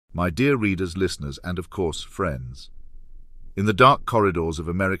My dear readers, listeners, and of course, friends. In the dark corridors of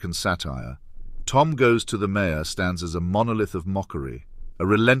American satire, Tom Goes to the Mayor stands as a monolith of mockery, a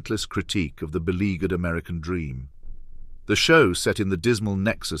relentless critique of the beleaguered American dream. The show, set in the dismal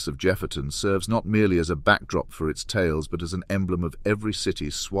nexus of Jefferton, serves not merely as a backdrop for its tales, but as an emblem of every city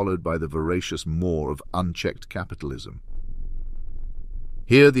swallowed by the voracious maw of unchecked capitalism.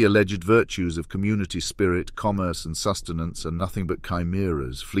 Here the alleged virtues of community spirit, commerce, and sustenance are nothing but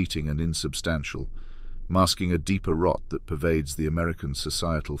chimeras, fleeting and insubstantial, masking a deeper rot that pervades the American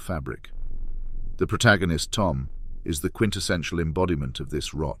societal fabric. The protagonist, Tom, is the quintessential embodiment of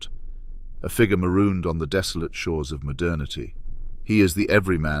this rot, a figure marooned on the desolate shores of modernity. He is the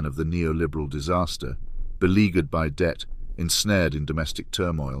everyman of the neoliberal disaster, beleaguered by debt, ensnared in domestic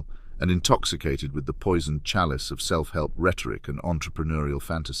turmoil, and intoxicated with the poisoned chalice of self-help rhetoric and entrepreneurial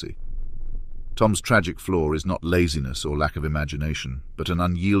fantasy. Tom's tragic flaw is not laziness or lack of imagination, but an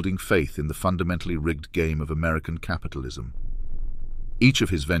unyielding faith in the fundamentally rigged game of American capitalism. Each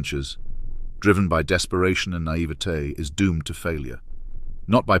of his ventures, driven by desperation and naivete, is doomed to failure,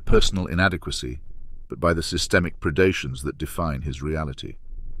 not by personal inadequacy, but by the systemic predations that define his reality.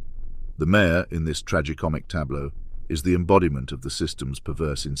 The mayor, in this tragicomic tableau, is the embodiment of the system's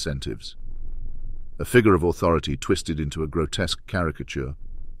perverse incentives. A figure of authority twisted into a grotesque caricature,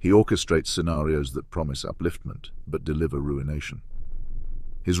 he orchestrates scenarios that promise upliftment, but deliver ruination.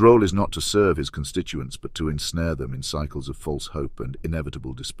 His role is not to serve his constituents, but to ensnare them in cycles of false hope and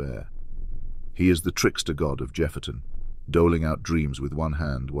inevitable despair. He is the trickster god of Jefferton, doling out dreams with one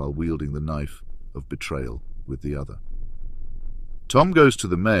hand while wielding the knife of betrayal with the other. Tom Goes to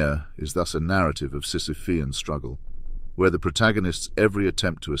the Mayor is thus a narrative of Sisyphean struggle, where the protagonist's every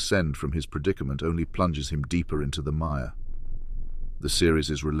attempt to ascend from his predicament only plunges him deeper into the mire. The series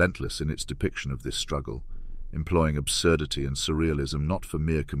is relentless in its depiction of this struggle, employing absurdity and surrealism not for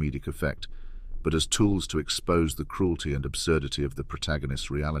mere comedic effect, but as tools to expose the cruelty and absurdity of the protagonist's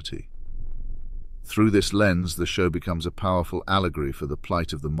reality. Through this lens, the show becomes a powerful allegory for the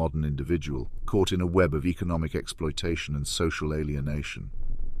plight of the modern individual, caught in a web of economic exploitation and social alienation.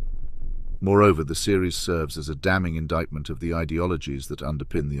 Moreover, the series serves as a damning indictment of the ideologies that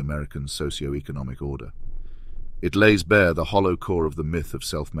underpin the American socio-economic order. It lays bare the hollow core of the myth of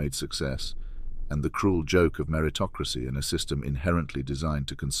self-made success and the cruel joke of meritocracy in a system inherently designed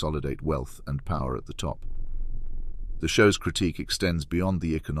to consolidate wealth and power at the top. The show's critique extends beyond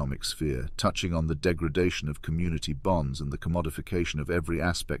the economic sphere, touching on the degradation of community bonds and the commodification of every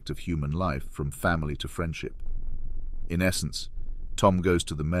aspect of human life, from family to friendship. In essence, Tom Goes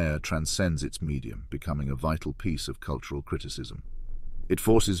to the Mayor transcends its medium, becoming a vital piece of cultural criticism. It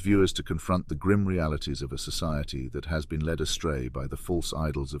forces viewers to confront the grim realities of a society that has been led astray by the false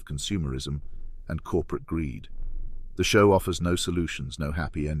idols of consumerism and corporate greed. The show offers no solutions, no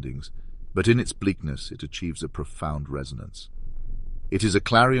happy endings, but in its bleakness it achieves a profound resonance. It is a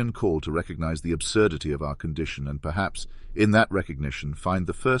clarion call to recognize the absurdity of our condition and perhaps, in that recognition, find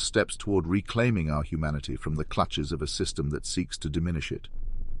the first steps toward reclaiming our humanity from the clutches of a system that seeks to diminish it.